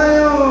 the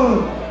Lion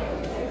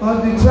of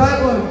the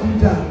tribe of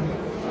Judah.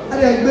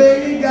 Adẹ̀gbẹ́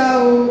yíga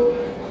o,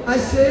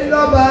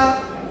 àṣeyínlọ́ba,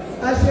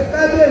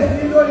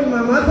 àṣekábíyèsí lórí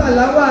màmá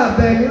Salawa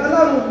Abeni,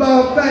 Ọlọ́run gba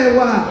ọpẹ́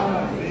wa.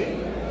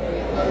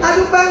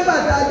 Adúpẹ́ ń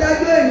gbàtà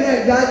adájọ́ èmi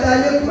ẹ̀já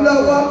adalékú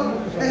lọ́wọ́,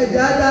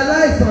 ẹ̀já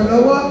adaláìsàn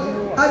lọ́wọ́.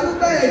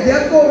 Adúpẹ́ ẹ̀jẹ̀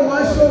kó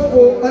wọ́n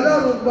ṣòfò,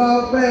 Ọlọ́run gba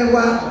ọpẹ́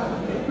wa.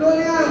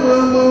 Lórí àwọn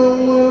ọmọ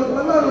wọn,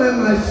 Ọlọ́run ẹ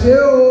mà ṣe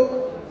o.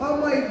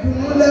 Ọmọ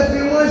ìdùnnú lẹ fi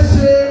wọ́n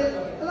ṣe.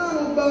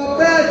 Ọlọ́run gba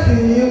ọpẹ́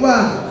àtìyìn wa.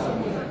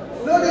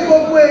 Lórí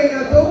gbogbo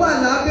èèyàn tó wà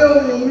lábẹ́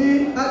ohùn mi,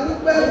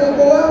 adúpẹ́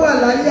gbogbo wa wà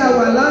láyé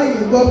àwà láàyè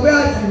gbọpẹ́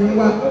àtìyìn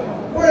wa.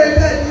 Kúrẹ́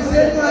tẹ́ ti ṣe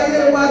inú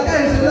ayé wa tẹ́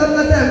ń ṣe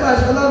lọ́gbọ́n tẹ́ ń bá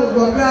aṣọ Ọlọ́run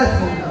gbọpẹ́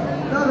àtìyìn.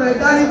 Lọ́rọ̀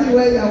ẹ̀dá níbi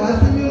ìwẹ̀ ìyàwó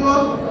sí mímọ́.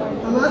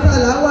 Màmá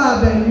Salawa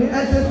Abeni, ẹ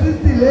ṣe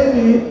 60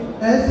 lénìí,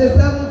 ẹ ṣe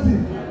 70,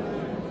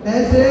 ẹ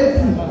ṣe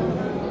 80,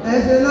 ẹ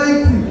ṣe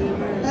 90,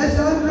 ẹ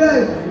ṣe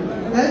 100,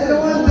 ẹ ṣe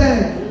 110,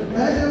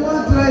 ẹ ṣe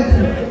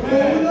 120.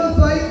 Òun ló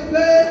sọ yí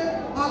pé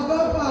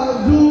ọgọ́fà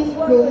ọdún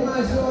lòun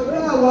máa ṣe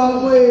ọdún àwọn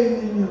ọmọ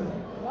ènìyàn.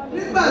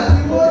 Nígbà tí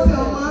wọ́n ṣe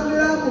ọmọ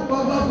Ábúráhámù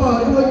kọ́gọ́fà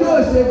ọdún ojú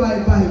òṣè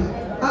bàìbàì,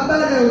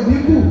 agbára ẹ̀ ò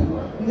dínkù.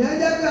 Ìyẹn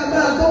jẹ́ pé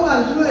agbára tó wà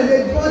nínú èlé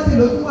 40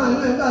 ló tún wà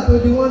nínú ẹ̀gbà tó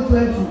di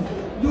 120.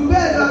 Jù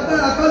bẹ́ẹ̀ lọ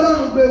agbára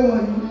kọ́lọ́run gbé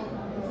wọ̀nyí.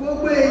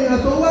 Gbogbo èèyàn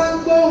tó wá ń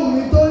gbóhùn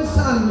mi tó ń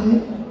ṣàmì,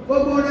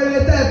 gbogbo rere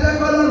tẹ́ ẹ fẹ́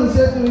kọ́lọ́run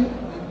ṣe fún yín.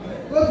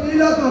 Ó fi yín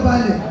lọ́kàn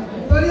balẹ̀.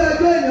 Torí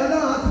ọjọ́ èèyàn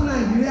náà á tún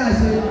Nàìjíríà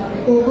ṣe.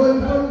 Ògo ni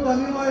forúkọ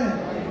mímọ́ rẹ̀.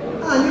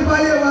 Àní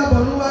báyé wa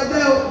bọ̀rún wa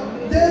jẹ́ o.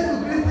 Jésù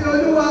Kristi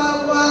Olúwa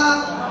wa.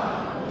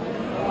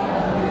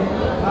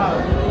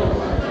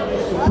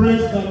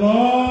 Praise the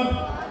Lord.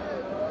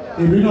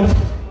 Èmi náà.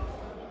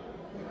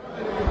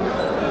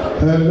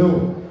 Hello.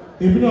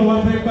 Èmi náà wá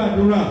fẹ́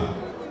gbàdúrà.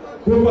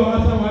 Gbogbo àwọn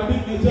táwọn abí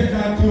ẹ jẹ́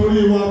ká di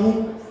orí wa mú.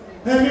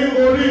 Ẹni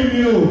orí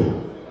mi o.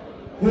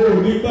 O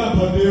ò ní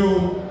gbàbọ̀dé o.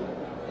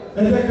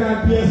 Ẹ jẹ́ ká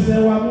di ẹsẹ̀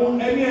wa mú.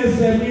 Ẹni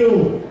ẹsẹ̀ mi o.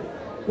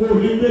 O ò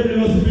ní gbé mi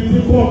lọ síbi tí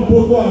kò ń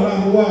Boko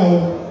Haram wà o.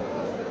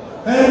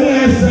 Ẹni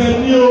ẹsẹ̀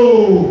mi o.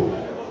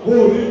 O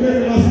ò ní gbé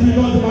mi lọ síbi tí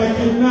wọ́n ti máa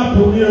kidnap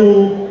mi o.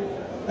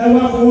 Ẹ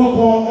wá fọwọ́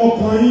kan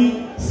ọkàn yín.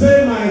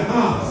 Say my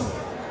heart.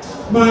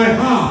 My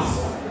heart.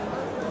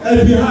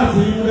 Ẹ di heart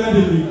yín mú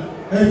dáadé mi.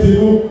 Ẹ di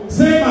o.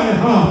 Say my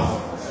heart.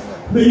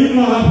 May you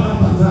not have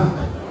heart attack.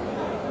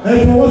 Ẹ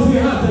fọwọ́ sí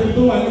heart ẹni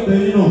tó wà níbẹ̀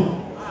yín náà.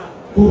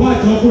 Kò bá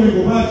jọ ọkùnrin,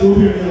 kò bá jọ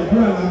obìnrin,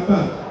 àdúrà là ń gbà.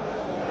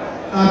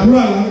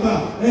 Àdúrà là ń gbà.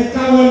 Ẹ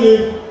káwọ́ lé.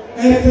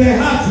 Ẹ tẹ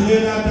heart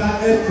yẹn dáadáa.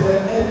 Ẹ tẹ,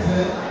 ẹ tẹ.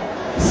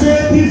 Say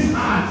this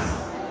heart.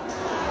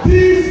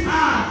 This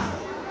heart.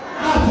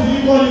 Heart yìí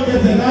kọ́ ní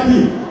kẹtẹ̀ dábì.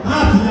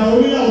 Heart ìyàwó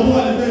níyàwó tó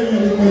wà níbẹ̀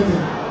yín ní kẹtẹ̀.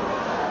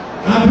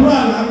 Àdúrà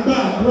là ń gbà.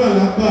 Àdúrà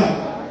là ń gbà.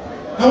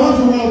 I want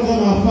to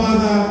welcome our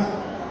father,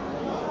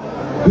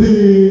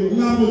 the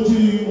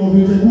Lamoji of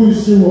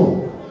Ijebu-Ishiwo,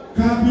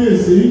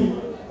 Kábíyèsí,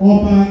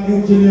 Ọba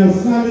Engineer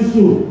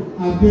Salisu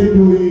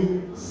Adedoyin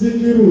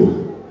Sikiru,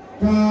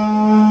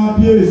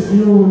 Kábíyèsí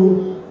o.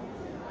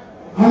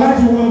 I'd like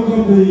to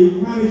welcome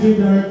the Managing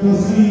Director,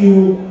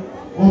 CEO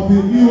of the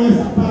US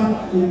Bank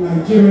in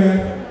Nigeria,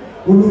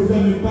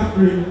 Olufemi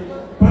Bakri,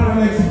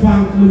 Parallax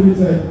Bank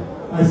Limited.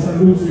 I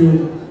salute you.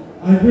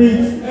 I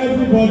greet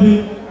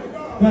everybody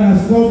that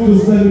has come to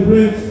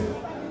celebrate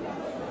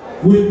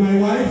with my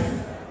wife.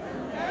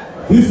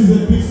 This is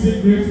a big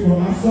secret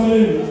from our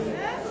solid.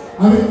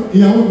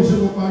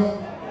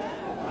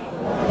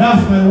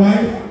 That's my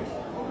wife.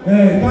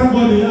 Thank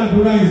God the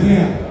Adura is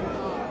here.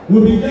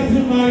 We'll be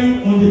getting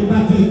married on the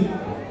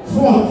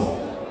 34th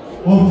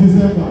of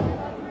December.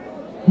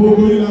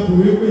 Gbogbo yìí la bò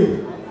wípé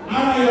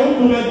ara yẹn ó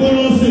mú ẹgbẹ́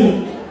lọ sí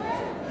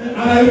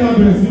ara yìí máa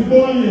bẹ̀rẹ̀ sí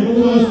gbóná yẹn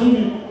gbogbo lọ sún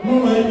mi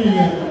lọ́rọ̀ ẹ̀mí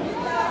yẹn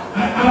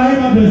ara yìí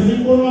máa bẹ̀rẹ̀ sí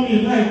gbóná mi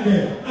láìpẹ́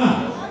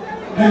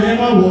ẹ̀yẹ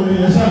máa wọ̀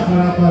ẹ̀ ṣáà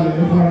farabalẹ̀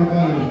ẹ̀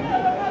farabalẹ̀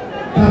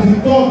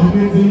 33rd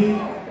ní ti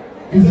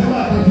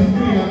December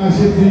 33 la máa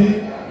ṣe ti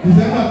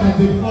December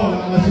 34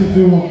 la máa ṣe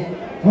ti wọn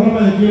wọ́n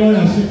máa ń gbé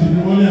lọ́yà ṣe ti ní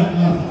wọlé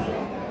àpá.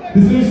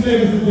 Distinguished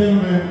ladies and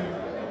gentlemen,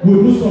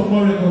 we'll do some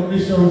more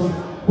recognitions,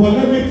 but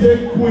let me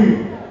take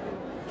Queen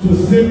to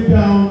sit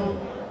down.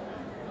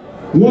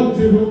 One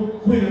table,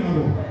 Queen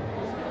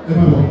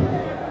Emma.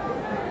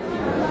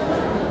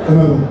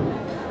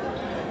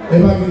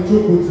 Eba mi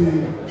jókòó ti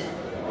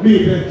mi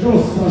ìbẹ̀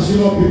trust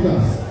Shina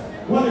Peters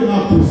wọ́n lè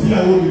máa kù sí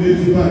àwọn òbílẹ̀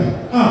ti báyìí.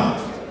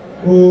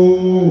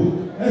 Ooo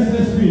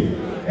SSP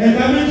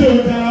ẹ̀ka méjì ò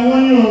tara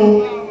wọ́n yàn o.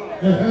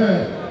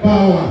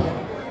 Power.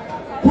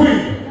 Quick,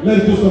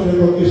 let's do some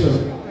recognition.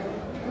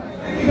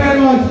 Thank you very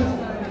much.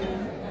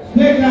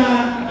 Later,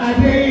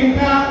 Ajayi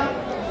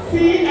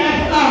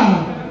CFR.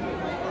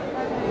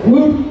 We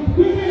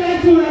quickly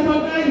like to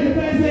recognize the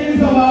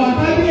presence of our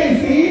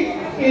Kábíyèsí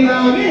in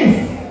our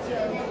midst.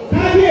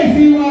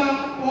 Kábíyèsí wa,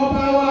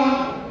 Ọba wa,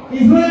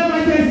 His Royal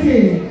Majesty,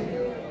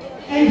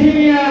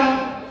 Engineer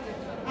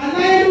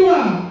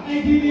Aláìlúwà,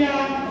 Engineer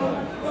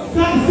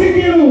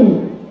Síkírù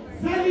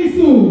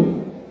Sálísù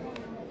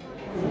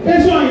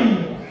Tẹ́sọ̀yìn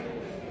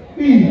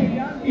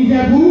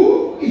Ìjẹ̀bú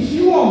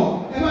Ìṣíwọ̀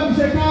ẹ bá mi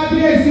ṣe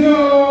Kábíyèsí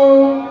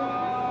o.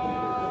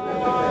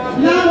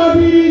 Láwọn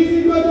bíi ti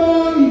gbogbo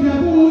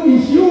Ìjẹ̀bú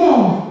Ìṣíwọ̀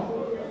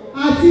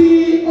àti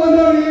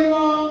olórí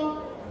wọn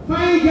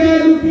fine girl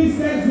looking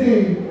sexy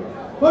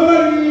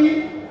olórí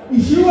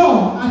Ìṣíwọ̀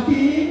àti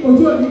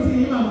ojú òní ti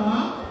yín màmá.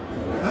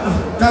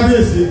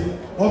 Kábíyèsí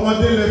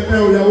ọmọdé lè fẹ́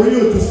òyàwó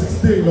yóò tó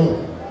 16 lọ.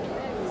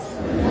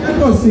 Ẹ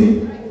kò sí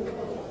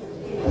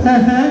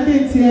bí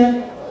tiẹ̀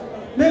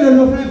mélòó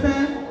ló fẹ́ fẹ́.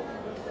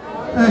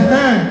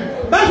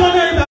 Bákan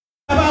náà ni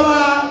bàbá wa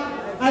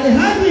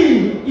Alhaji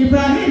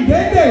Ibrahim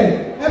Dede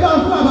ẹ bá ń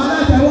fún bàbá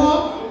náà tẹ́wọ́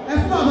ẹ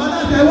fún bàbá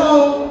náà tẹ́wọ́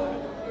o.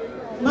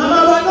 Màmá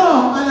wa náà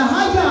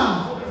Alhaja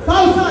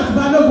Fausat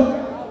Balógun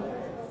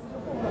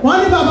wọ́n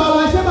ní bàbá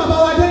wa ṣé bàbá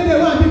wa Dede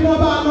wà bí wọ́n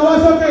bá náwó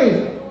sókè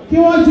kí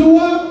wọ́n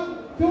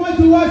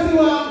juwọ́ sí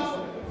wa.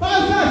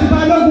 Fausat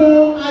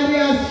Balógun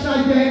alias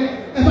Ṣàjẹ́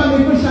ẹ bá mi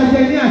fún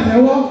Ṣàjẹ́ ní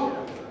àtẹ́wọ́.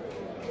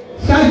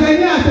 Ṣàjẹ́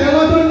ní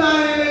àtẹ́wọ́ tó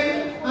lárinrin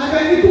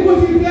àbẹ̀ní kúkú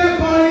ti fi ẹ́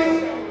kọrin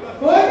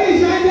ó ní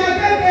Ṣàjẹ́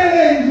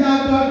kékeré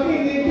ìjàgbọ́ kí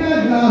ni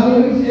kẹ́gbà ó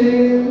ṣe.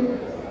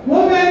 Mo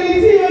mẹ́ni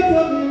tí ó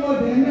tóbi mo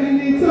dẹ̀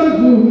mẹ́ni tó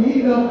jù mí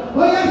lọ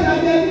ó yẹ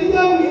Ṣàjẹ́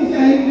níjọ́ mi ṣe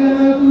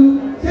ìgbẹ́lẹ́kú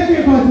ṣé kí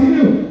n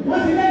kọ̀tínú wọ́n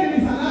ti lẹ́nu ní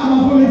Salawa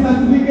fún mi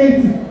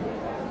sátífíkẹ́ẹ̀tì.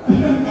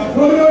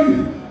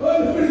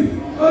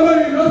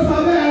 Olórí ló sọ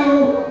bẹ́ẹ̀ o.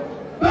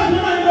 Bákan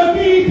náà ni mo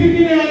kí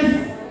Dignitaries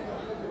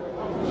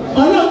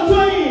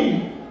Ọlọ́tóyìn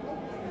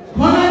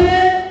Kọ́ládé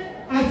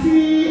àti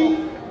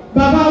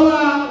bàbá wa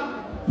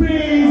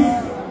Prince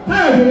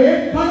Káyọ̀dé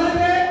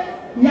Kọ́ládé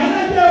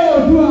Ìyálẹ́jẹ́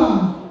Oòduà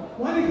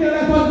wọ́n ní kí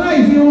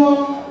recognize wọn.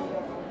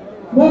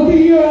 Mo kí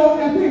yí o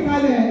ẹkú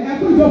ìkàlẹ̀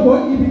ẹkú ìjókòó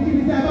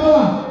ibikíbi tí a bá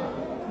wà.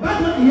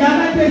 Bákan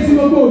Ìyálẹ́jẹ́ sí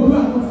gbogbo Oòduà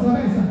mo ti sọ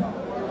bẹ́ẹ̀ sà.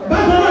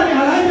 Bákan náà ni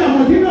Alájà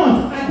Mọ̀dínọ̀t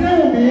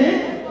Adéwùmí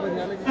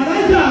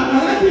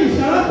Alájì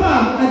Sharafa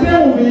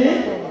Adéwùmí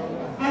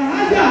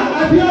Alhaja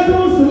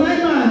Abiodun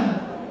Sulaiman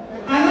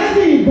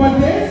Alhaji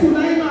Bode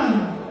Sulaiman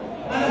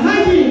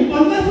Alhaji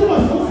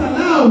Ọlátúnbọ̀sún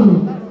Salau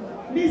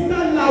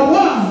Mr.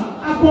 Lawal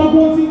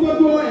Akọ̀gbọ̀n ti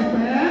gbogbo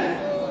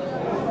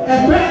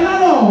Ẹ̀pẹ́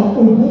Alárọ̀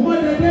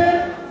Ògúnmọ́dédé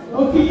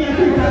Òkìyẹ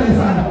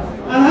Fìkàlẹ̀sà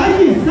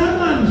Alhaji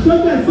Salman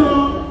Ṣọ́gbẹ̀sán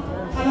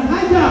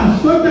Alhaja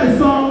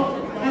Ṣọ́gbẹ̀sán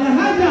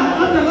Alhaja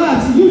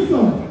Abdalat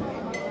Yusuf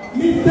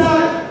Mr.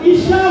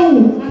 Ishau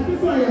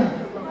Akínsọ̀yà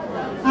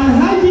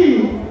Alhaji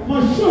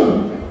Moshood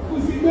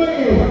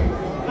Fusigboye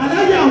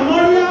Alhaja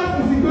Moria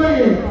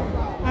Fusigboye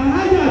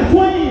Alhaja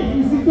Toyin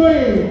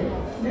Fusigboye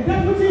the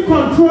Deputy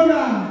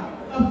Controller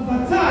of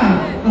Fatai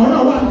àwọn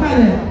àwọn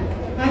àkàlẹ̀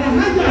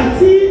Alhaja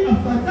T of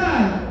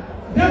Fatai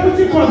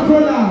Deputy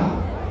Controller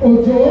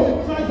Ojo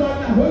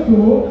Fadona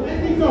Ojo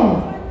Editor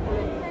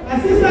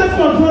Assistant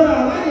Controller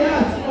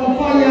Rayat